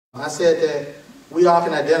I said that we all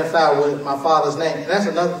can identify with my father's name, and that's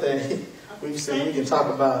another thing we can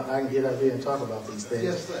talk about. I can get up here and talk about these things.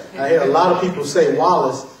 Yes, sir. I hear a lot of people say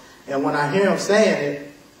Wallace, and when I hear them saying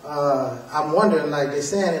it, I'm wondering, like, they're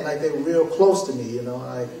saying it like they're real close to me, you know,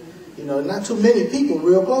 like, you know, not too many people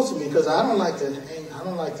real close to me, because I don't like to hang, I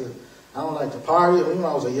don't like to party. When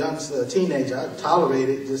I was a young teenager, I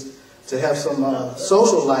tolerated just to have some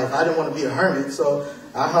social life. I didn't want to be a hermit, so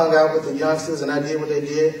I hung out with the youngsters and I did what they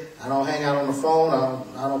did. I don't hang out on the phone.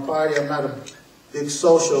 I don't party. I'm not a big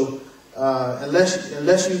social,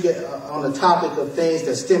 unless you get on the topic of things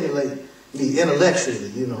that stimulate me intellectually,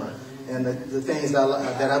 you know, and the things that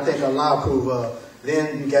I think are law-proof of.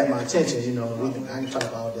 Then you got my attention, you know. I can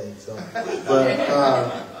talk all day. So, but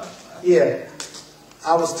yeah,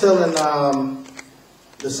 I was telling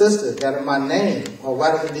the sister that my name, or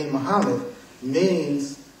Deen Mohammed,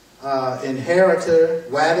 means inheritor.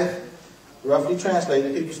 Wadith, roughly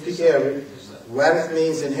translated, people speak Arabic. Wadith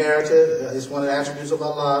means inheritor. It's one of the attributes of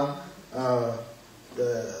Allah.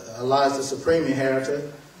 Allah is the supreme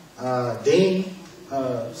inheritor. Deen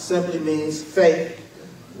simply means faith,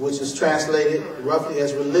 which is translated roughly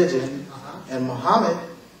as religion. And Muhammad,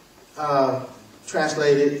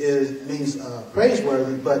 translated, means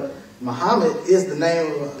praiseworthy, but Muhammad is the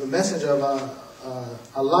name of the messenger of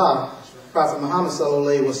Allah, Prophet Muhammad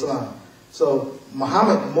sallallahu alaihi wasallam. So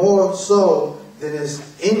Muhammad, more so than his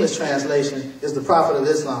English translation, is the Prophet of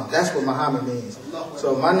Islam. That's what Muhammad means.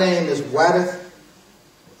 So my name is Wadith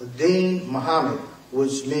Deen Muhammad,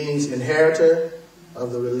 which means inheritor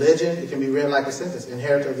of the religion. It can be read like a sentence: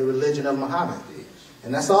 inheritor of the religion of Muhammad.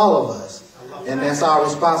 And that's all of us. And that's our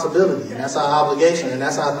responsibility, and that's our obligation, and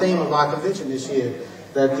that's our theme of our convention this year.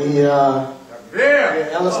 That the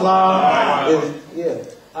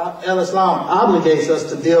Al-Islam obligates us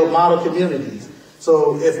to build model communities.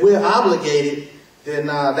 So if we're obligated, then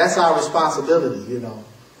that's our responsibility, you know.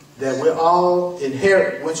 That we're all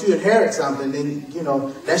inherit. Once you inherit something, then, you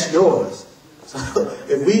know, that's yours. So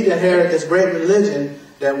if we inherit this great religion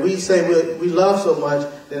that we say we love so much,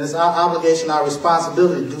 then it's our obligation, our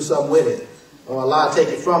responsibility to do something with it. Or Allah take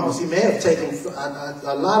it from us. He may have taken,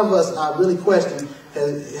 a lot of us are really questioning,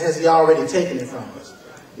 has he already taken it from us?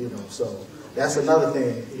 You know, so that's another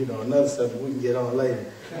thing, you know, another subject we can get on later.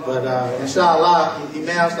 But inshallah,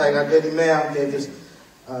 imams, like our good imam, they just,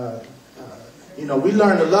 you know, we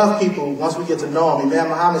learn to love people once we get to know them. Imam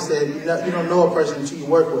Muhammad said, you don't know a person until you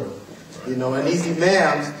work with them. You know, and these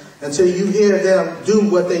imams, until you hear them do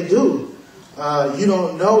what they do, you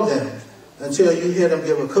don't know them until you hear them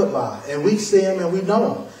give a khutbah. And we see them and we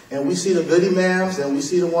know them. And we see the good imams and we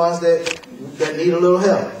see the ones that need a little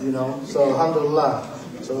help, you know. So alhamdulillah.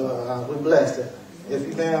 So we're blessed.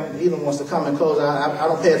 If Imam Elam wants to come and close, I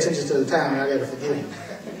don't pay attention to the time, and I got to forgive him.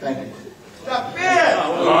 Thank you.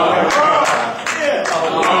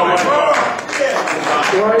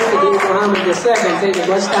 Glory to Deen Mohammed II, take as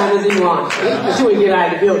much time as he wants until we get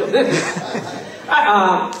out of the building.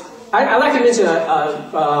 I'd like to mention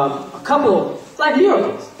a couple like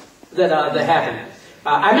miracles that happened.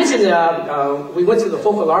 I mentioned we went to the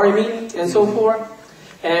Focolare meeting and so forth,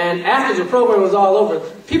 and after the program was all over,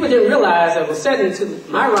 people didn't realize I was sitting to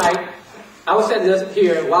my right. I was sitting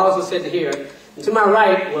here, Wallace was sitting here, and to my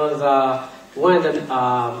right was one of the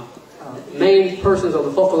main persons of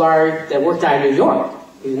the Focolare that worked out in New York.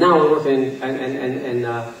 He's now working in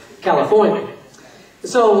California.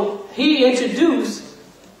 So he introduced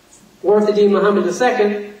Deen Mohammed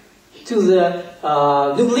II to the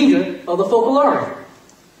new leader of the Focolare.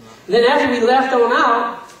 Then after we left on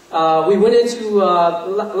out, we went into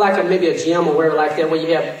maybe a gym or wherever like that, where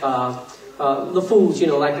you have the foods, you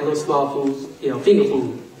know, like the little small foods, you know, finger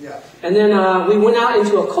food. Yeah. And then we went out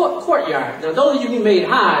into a courtyard. Now, those of you who made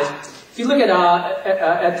highs, if you look at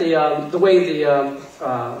the way the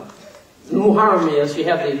Muharram is, you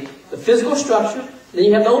have the physical structure, then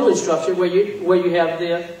you have the open structure where you have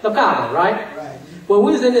the Kaaba, right? Well,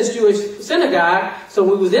 we was in this Jewish synagogue, so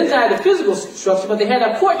we was inside the physical structure, but they had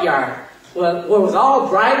a courtyard where it was all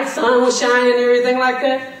bright, sun was shining and everything like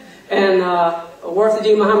that. And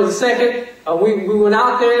Deen Mohammed II, we went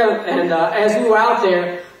out there, and as we were out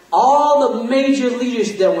there, all the major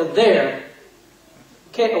leaders that were there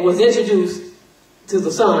was introduced to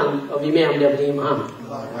the son of Imam Deen Mohammed.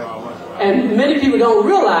 And many people don't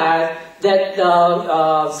realize that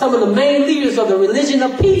some of the main leaders of the religion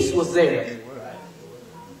of peace was there.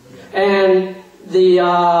 And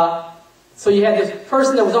so you had this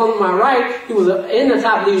person that was on my right, he was in the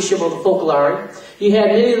top leadership of the Focolare. You had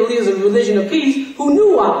many of the leaders of the religion of peace who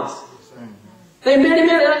knew Wallace. They met him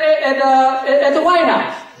at the White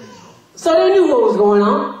House. So they knew what was going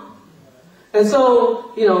on. And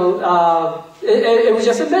so, you know, it was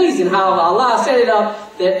just amazing how Allah set it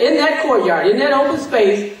up that in that courtyard, in that open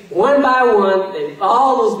space, one by one,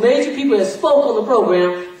 all those major people that spoke on the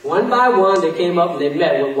program, one by one, they came up and they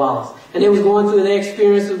met with Wallace. And they was going through their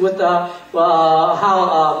experiences with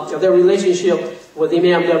how their relationship with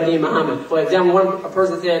Imam W. Muhammad. For example, one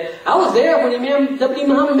person said, I was there when Imam W.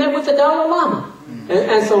 Muhammad met with the Dalai Lama,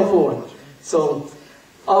 and so forth. So,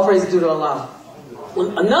 all praise to Allah.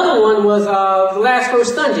 Another one was the last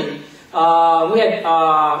first Sunday. We had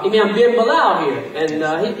Imam bin Bilal here, and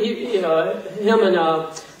him and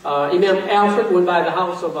Imam Alfred went by the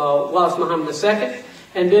house of Wallace Muhammad II.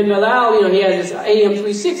 And bin Bilal, you know, he had this AM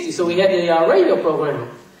 360, so he had the radio program.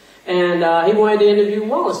 And he wanted to interview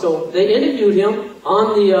Wallace, so they interviewed him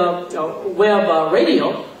on the web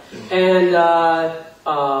radio. And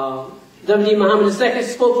W.D. Muhammad II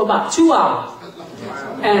spoke for about 2 hours.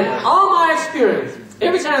 And all my experience,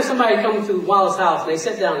 every time somebody comes to Wallace's house, they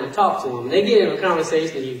sit down and talk to him. They get in a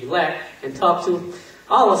conversation, and you relax and talk to him.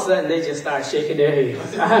 All of a sudden, they just start shaking their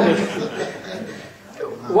heads.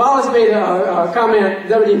 Wallace made a comment,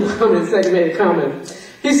 W.D. Muhammad II made a comment.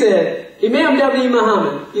 He said, Imam W.D.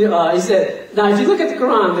 Muhammad, he said, now if you look at the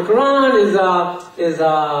Quran is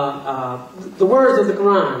the words of the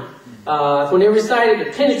Quran, when they recited,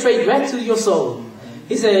 to penetrate right to your soul.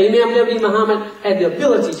 He said Imam W.D. Muhammad had the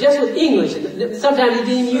ability, just with English, and sometimes he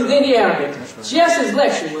didn't use any Arabic, just his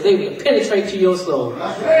lecture was able to penetrate to your soul.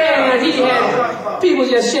 And he had people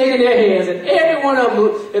just shaking their heads, and every one of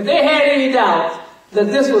them, if they had any doubt that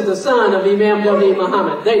this was the son of Imam W.D.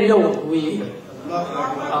 Muhammad, they know what we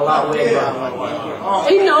Allah.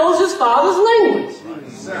 He knows his father's language.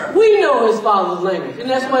 We know his father's language. And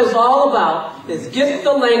that's what it's all about, is get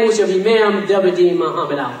the language of Imam W.D.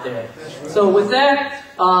 Muhammad out there. So with that,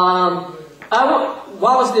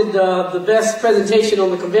 Wallace did the best presentation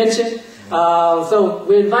on the convention. So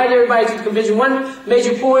we invite everybody to the convention. One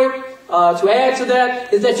major point to add to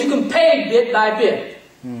that is that you can pay bit by bit.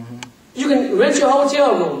 You can rent your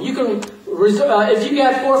hotel room. You can, if you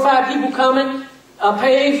got 4 or 5 people coming,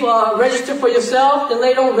 pay for, register for yourself, then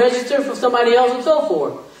later on register for somebody else and so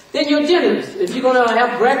forth. Then your dinners. If you're going to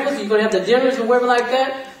have breakfast, you're going to have the dinners or whatever like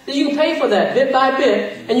that, then you can pay for that bit by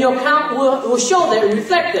bit, and your account will show that and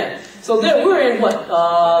reflect that. So we're in what,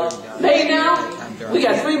 May now? We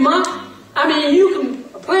got 3 months. I mean, you can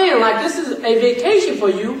plan like this is a vacation for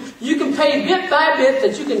you. You can pay bit by bit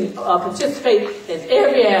that you can participate in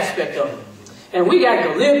every aspect of it. And we got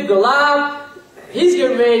Galib Galab. He's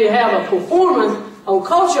getting ready to have a performance on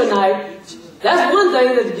Culture Night. That's one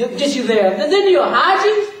thing that gets you there. Then you're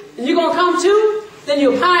Hajis, and you're going to come too. Then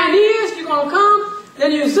you're Pioneers, you're going to come.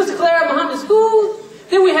 Then you're Sister Clara Muhammad School.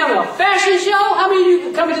 Then we have a fashion show. How many of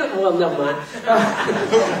you come to? Well, never mind.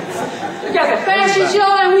 We got the fashion show,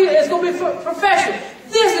 and it's going to be professional.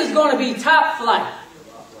 This is going to be top flight.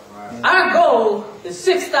 Our goal is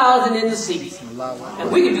 6,000 in the seats.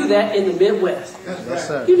 And we can do that in the Midwest. Yes,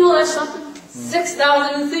 sir. You know that's something?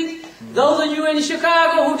 6,000 in the seats. Those of you in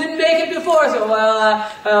Chicago who didn't make it before, so,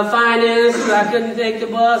 finances, I couldn't take the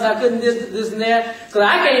bus, I couldn't this and that. So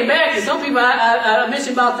I came back, and some people, I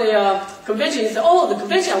mentioned about the convention, and said, oh, the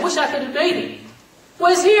convention, I wish I could have made it.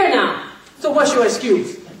 Well, it's here now. So what's your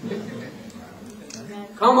excuse?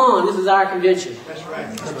 Come on, this is our convention. That's right.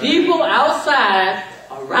 The people outside,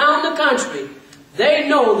 around the country, they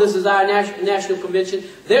know this is our national convention.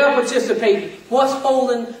 They're participating. What's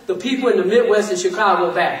holding the people in the Midwest and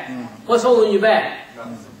Chicago back? What's holding you back?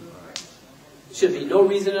 Should be no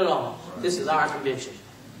reason at all. This is our convention.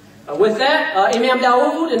 With that, Imam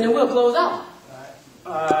Dawood, and then we'll close out.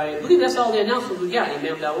 I believe that's all the announcements we got,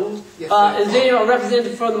 Imam Dawood. Yes, is there a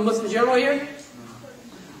representative from the Muslim Journal here?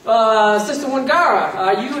 Sister Wangara,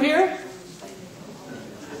 are you here?